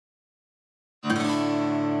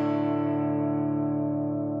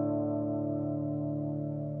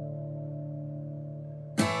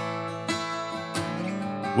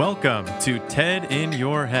Welcome to TED in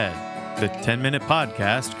Your Head, the 10-minute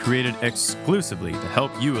podcast created exclusively to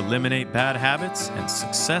help you eliminate bad habits and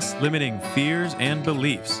success-limiting fears and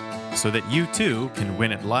beliefs so that you too can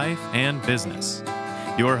win at life and business.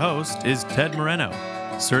 Your host is Ted Moreno,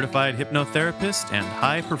 certified hypnotherapist and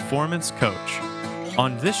high-performance coach.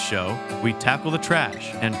 On this show, we tackle the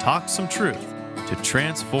trash and talk some truth to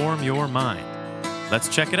transform your mind. Let's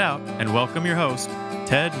check it out and welcome your host,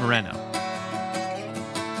 Ted Moreno.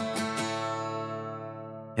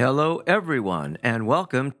 Hello, everyone, and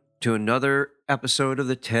welcome to another episode of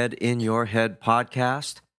the TED in Your Head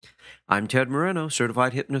podcast. I'm Ted Moreno,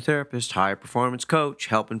 certified hypnotherapist, high-performance coach,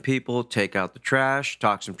 helping people take out the trash,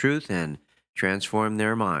 talk some truth, and transform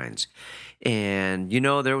their minds. And,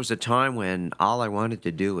 there was a time when all I wanted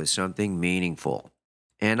to do was something meaningful,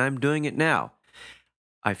 and I'm doing it now.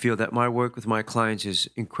 I feel that my work with my clients is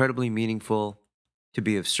incredibly meaningful, to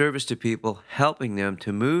be of service to people, helping them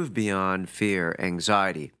to move beyond fear,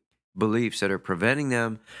 anxiety, beliefs that are preventing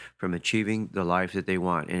them from achieving the life that they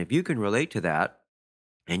want. And if you can relate to that,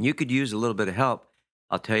 and you could use a little bit of help,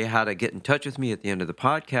 I'll tell you how to get in touch with me at the end of the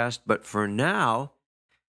podcast. But for now,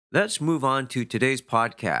 let's move on to today's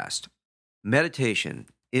podcast. Meditation,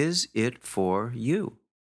 is it for you?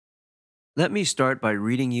 Let me start by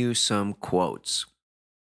reading you some quotes.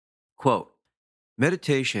 Quote,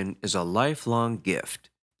 meditation is a lifelong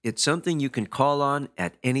gift. It's something you can call on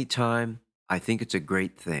at any time. I think it's a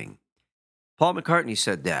great thing. Paul McCartney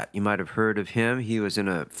said that. You might have heard of him. He was in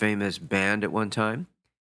a famous band at one time.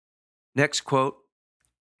 Next quote,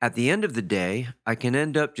 at the end of the day, I can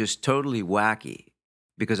end up just totally wacky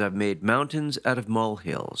because I've made mountains out of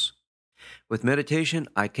molehills. With meditation,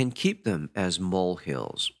 I can keep them as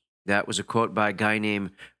molehills. That was a quote by a guy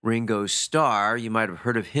named Ringo Starr. You might have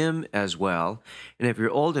heard of him as well. And if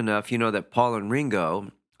you're old enough, you know that Paul and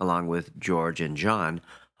Ringo, along with George and John,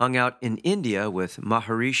 hung out in India with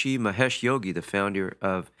Maharishi Mahesh Yogi, the founder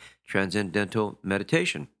of Transcendental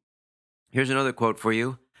Meditation. Here's another quote for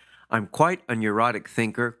you. I'm quite a neurotic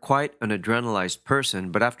thinker, quite an adrenalized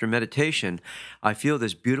person, but after meditation, I feel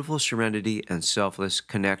this beautiful serenity and selfless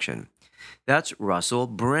connection. That's Russell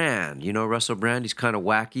Brand. You know Russell Brand? He's kind of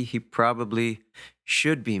wacky. He probably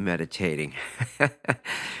should be meditating. How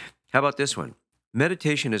about this one?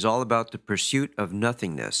 Meditation is all about the pursuit of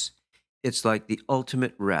nothingness. It's like the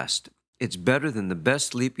ultimate rest. It's better than the best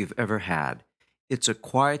sleep you've ever had. It's a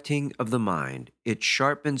quieting of the mind. It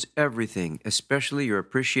sharpens everything, especially your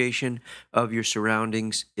appreciation of your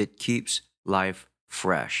surroundings. It keeps life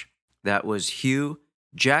fresh. That was Hugh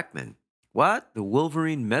Jackman. What? The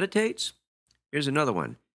Wolverine meditates? Here's another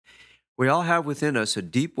one. We all have within us a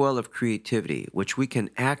deep well of creativity, which we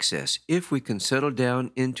can access if we can settle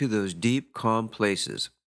down into those deep, calm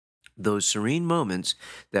places, those serene moments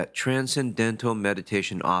that transcendental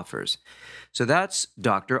meditation offers. So that's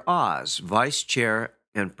Dr. Oz, Vice Chair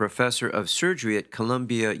and Professor of Surgery at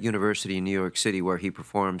Columbia University in New York City, where he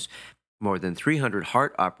performs more than 300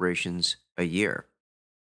 heart operations a year.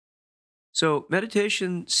 So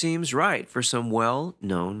meditation seems right for some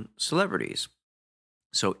well-known celebrities.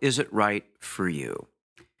 So is it right for you?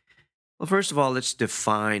 Well, first of all, let's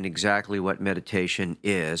define exactly what meditation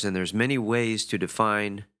is. And there's many ways to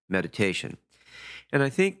define meditation. And I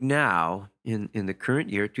think now, in the current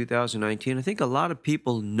year, 2019, I think a lot of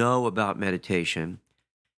people know about meditation.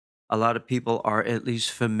 A lot of people are at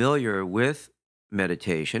least familiar with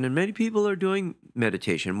meditation. And many people are doing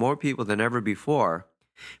meditation, more people than ever before.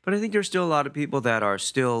 But I think there's still a lot of people that are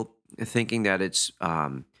still thinking that it's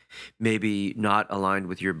maybe not aligned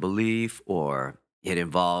with your belief, or it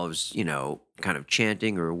involves, kind of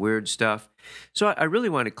chanting or weird stuff. So I really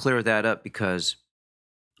want to clear that up because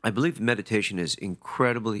I believe meditation is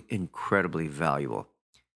incredibly, incredibly valuable.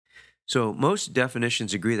 So most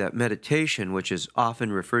definitions agree that meditation, which is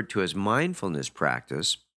often referred to as mindfulness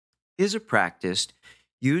practice, is a practice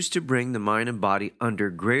used to bring the mind and body under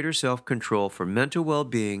greater self-control for mental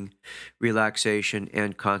well-being, relaxation,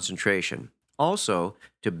 and concentration. Also,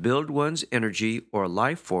 to build one's energy or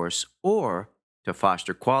life force, or to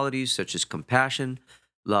foster qualities such as compassion,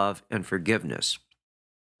 love, and forgiveness.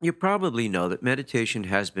 You probably know that meditation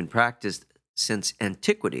has been practiced since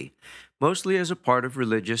antiquity, mostly as a part of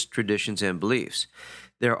religious traditions and beliefs.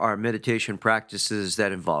 There are meditation practices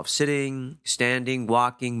that involve sitting, standing,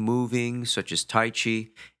 walking, moving, such as Tai Chi,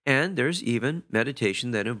 and there's even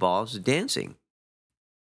meditation that involves dancing.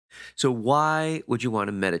 So why would you want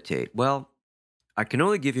to meditate? Well, I can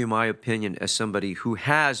only give you my opinion as somebody who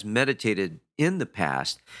has meditated in the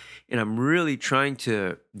past, and I'm really trying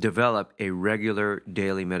to develop a regular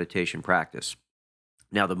daily meditation practice.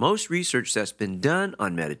 Now, the most research that's been done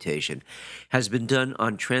on meditation has been done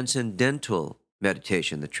on transcendental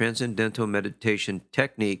meditation, the transcendental meditation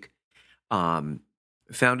technique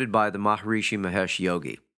founded by the Maharishi Mahesh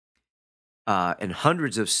Yogi. And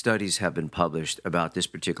hundreds of studies have been published about this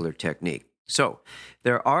particular technique. So,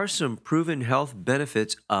 there are some proven health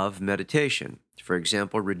benefits of meditation. For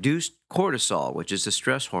example, reduced cortisol, which is the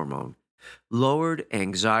stress hormone, lowered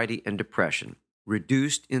anxiety and depression,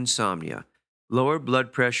 reduced insomnia, lower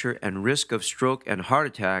blood pressure and risk of stroke and heart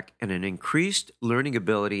attack, and an increased learning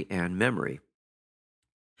ability and memory.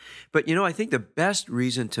 But I think the best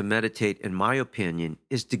reason to meditate, in my opinion,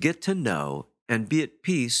 is to get to know and be at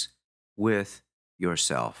peace with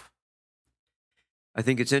yourself. I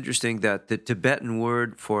think it's interesting that the Tibetan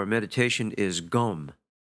word for meditation is gom,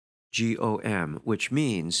 Gom, which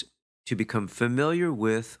means to become familiar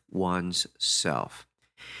with one's self.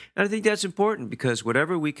 And I think that's important because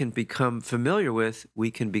whatever we can become familiar with,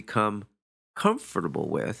 we can become comfortable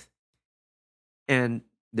with. And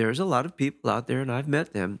there's a lot of people out there, and I've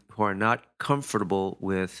met them, who are not comfortable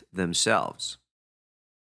with themselves.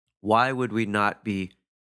 Why would we not be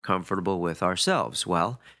comfortable with ourselves?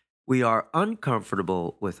 Well, we are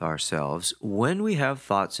uncomfortable with ourselves when we have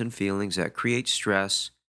thoughts and feelings that create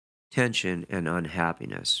stress, tension, and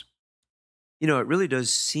unhappiness. It really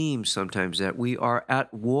does seem sometimes that we are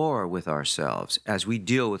at war with ourselves as we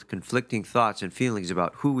deal with conflicting thoughts and feelings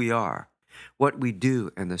about who we are, what we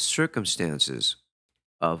do, and the circumstances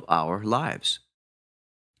of our lives.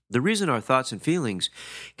 The reason our thoughts and feelings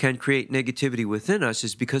can create negativity within us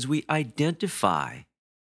is because we identify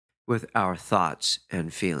with our thoughts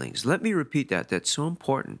and feelings. Let me repeat that. That's so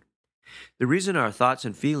important. The reason our thoughts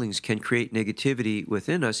and feelings can create negativity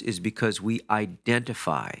within us is because we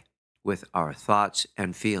identify with our thoughts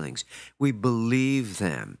and feelings. We believe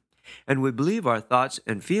them, and we believe our thoughts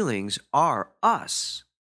and feelings are us.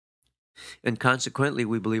 And consequently,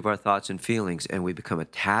 we believe our thoughts and feelings, and we become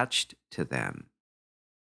attached to them.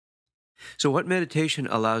 So what meditation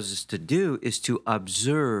allows us to do is to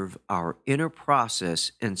observe our inner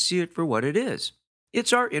process and see it for what it is.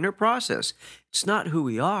 It's our inner process. It's not who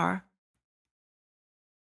we are.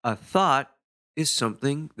 A thought is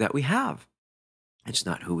something that we have. It's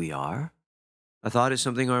not who we are. A thought is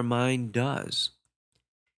something our mind does.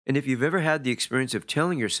 And if you've ever had the experience of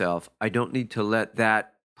telling yourself, I don't need to let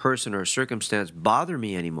that person or circumstance bother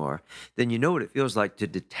me anymore, then you know what it feels like to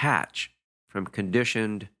detach from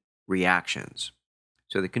conditioned reactions.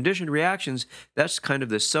 So the conditioned reactions, that's kind of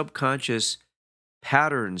the subconscious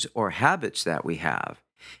patterns or habits that we have.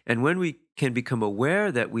 And when we can become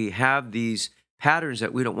aware that we have these patterns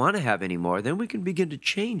that we don't want to have anymore, then we can begin to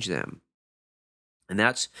change them. And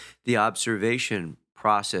that's the observation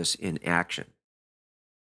process in action.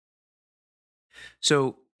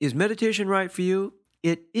 So, is meditation right for you?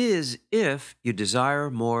 It is if you desire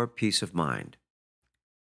more peace of mind.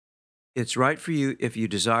 It's right for you if you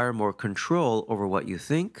desire more control over what you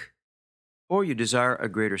think, or you desire a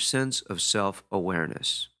greater sense of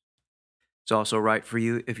self-awareness. It's also right for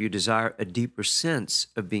you if you desire a deeper sense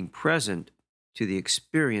of being present to the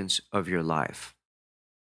experience of your life.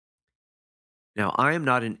 Now, I am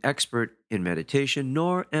not an expert in meditation,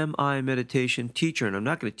 nor am I a meditation teacher, and I'm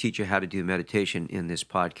not going to teach you how to do meditation in this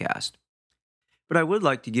podcast. But I would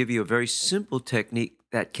like to give you a very simple technique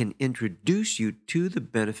that can introduce you to the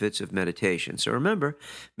benefits of meditation. So remember,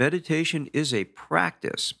 meditation is a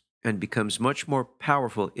practice and becomes much more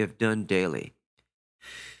powerful if done daily.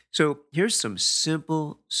 So here's some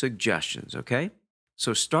simple suggestions, okay?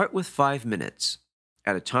 So start with 5 minutes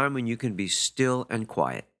at a time when you can be still and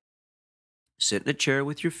quiet. Sit in a chair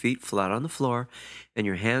with your feet flat on the floor and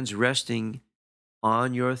your hands resting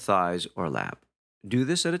on your thighs or lap. Do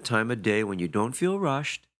this at a time of day when you don't feel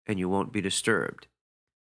rushed and you won't be disturbed.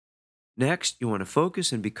 Next, you want to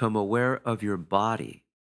focus and become aware of your body,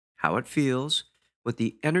 how it feels, what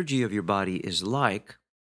the energy of your body is like,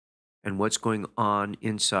 and what's going on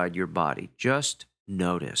inside your body. Just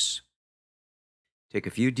notice. Take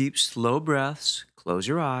a few deep, slow breaths. Close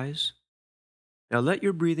your eyes. Now let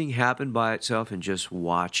your breathing happen by itself and just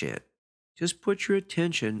watch it. Just put your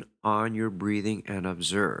attention on your breathing and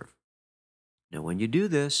observe. Now, when you do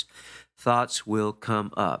this, thoughts will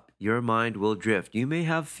come up. Your mind will drift. You may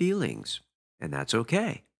have feelings, and that's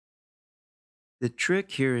okay. The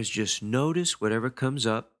trick here is just notice whatever comes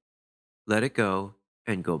up, let it go,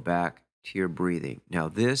 and go back to your breathing. Now,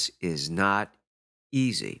 this is not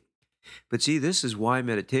easy. But see, this is why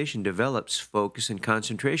meditation develops focus and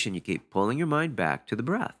concentration. You keep pulling your mind back to the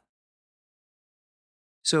breath.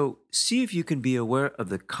 So, see if you can be aware of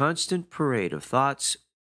the constant parade of thoughts,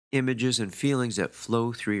 images, and feelings that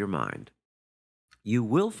flow through your mind. you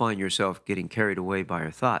will find yourself getting carried away by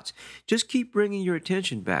your thoughts. Just keep bringing your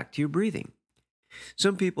attention back to your breathing.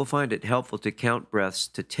 Some people find it helpful to count breaths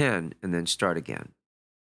to 10 and then start again.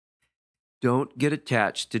 Don't get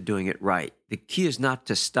attached to doing it right. The key is not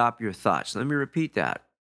to stop your thoughts. Let me repeat that.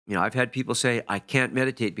 I've had people say, I can't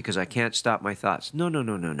meditate because I can't stop my thoughts. No.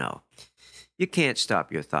 You can't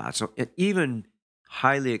stop your thoughts. Even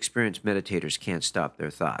highly experienced meditators can't stop their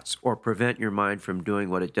thoughts or prevent your mind from doing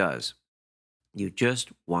what it does. You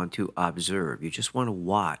just want to observe. You just want to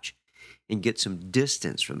watch and get some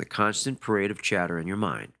distance from the constant parade of chatter in your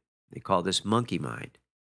mind. They call this monkey mind.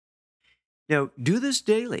 Now, do this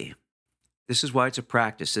daily. This is why it's a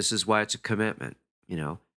practice. This is why it's a commitment.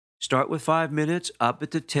 Start with 5 minutes, up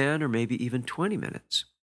it to 10 or maybe even 20 minutes.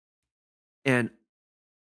 And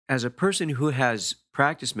as a person who has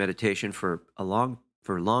practiced meditation for long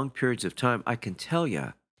periods of time, I can tell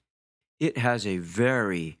you it has a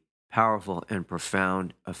very powerful and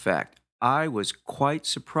profound effect. I was quite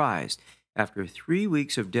surprised after 3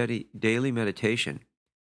 weeks of daily meditation,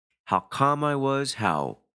 how calm I was,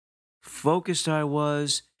 how focused I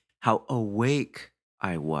was, how awake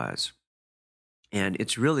I was. And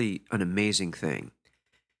it's really an amazing thing.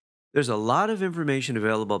 There's a lot of information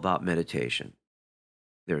available about meditation.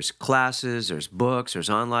 There's classes, there's books, there's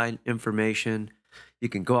online information. You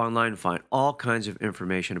can go online and find all kinds of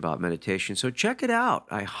information about meditation. So check it out.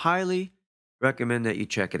 I highly recommend that you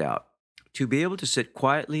check it out. To be able to sit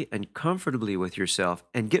quietly and comfortably with yourself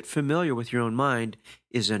and get familiar with your own mind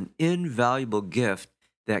is an invaluable gift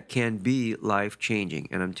that can be life-changing.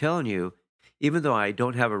 And I'm telling you, even though I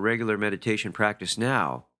don't have a regular meditation practice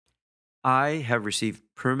now, I have received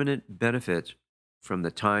permanent benefits from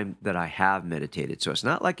the time that I have meditated. So it's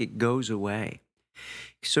not like it goes away.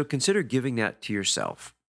 So consider giving that to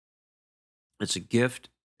yourself. It's a gift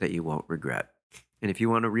that you won't regret. And if you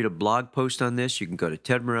want to read a blog post on this, you can go to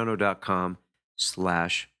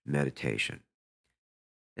tedmoreno.com/meditation.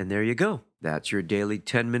 And there you go. That's your daily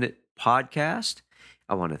 10-minute podcast.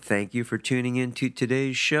 I want to thank you for tuning in to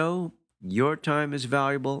today's show. Your time is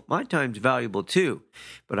valuable. My time's valuable too,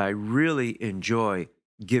 but I really enjoy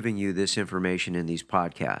giving you this information in these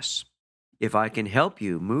podcasts. If I can help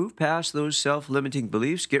you move past those self-limiting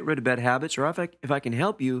beliefs, get rid of bad habits, or if I can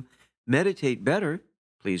help you meditate better,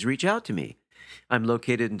 please reach out to me. I'm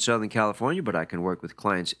located in Southern California, but I can work with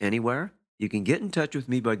clients anywhere. You can get in touch with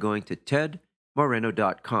me by going to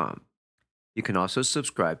tedmoreno.com. You can also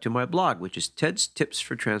subscribe to my blog, which is Ted's Tips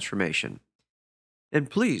for Transformation. And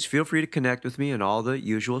please feel free to connect with me on all the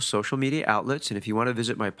usual social media outlets. And if you want to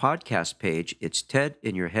visit my podcast page, it's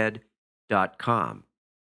tedinyourhead.com.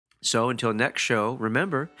 So until next show,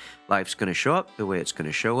 remember, life's going to show up the way it's going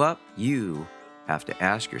to show up. You have to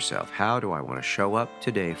ask yourself, how do I want to show up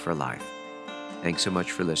today for life? Thanks so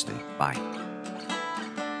much for listening. Bye.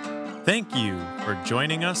 Thank you for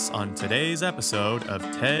joining us on today's episode of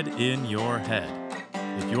TED in Your Head.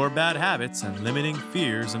 If your bad habits and limiting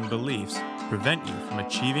fears and beliefs prevent you from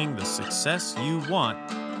achieving the success you want,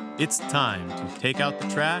 it's time to take out the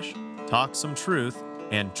trash, talk some truth,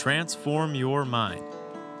 and transform your mind.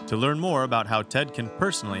 To learn more about how TED can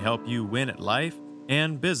personally help you win at life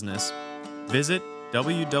and business, visit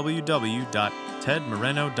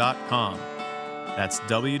www.tedmoreno.com. That's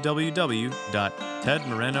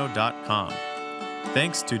www.tedmoreno.com.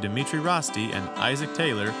 Thanks to Dimitri Rosti and Isaac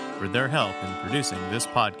Taylor for their help in producing this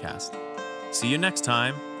podcast. See you next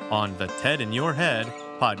time on the TED in Your Head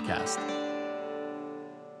podcast.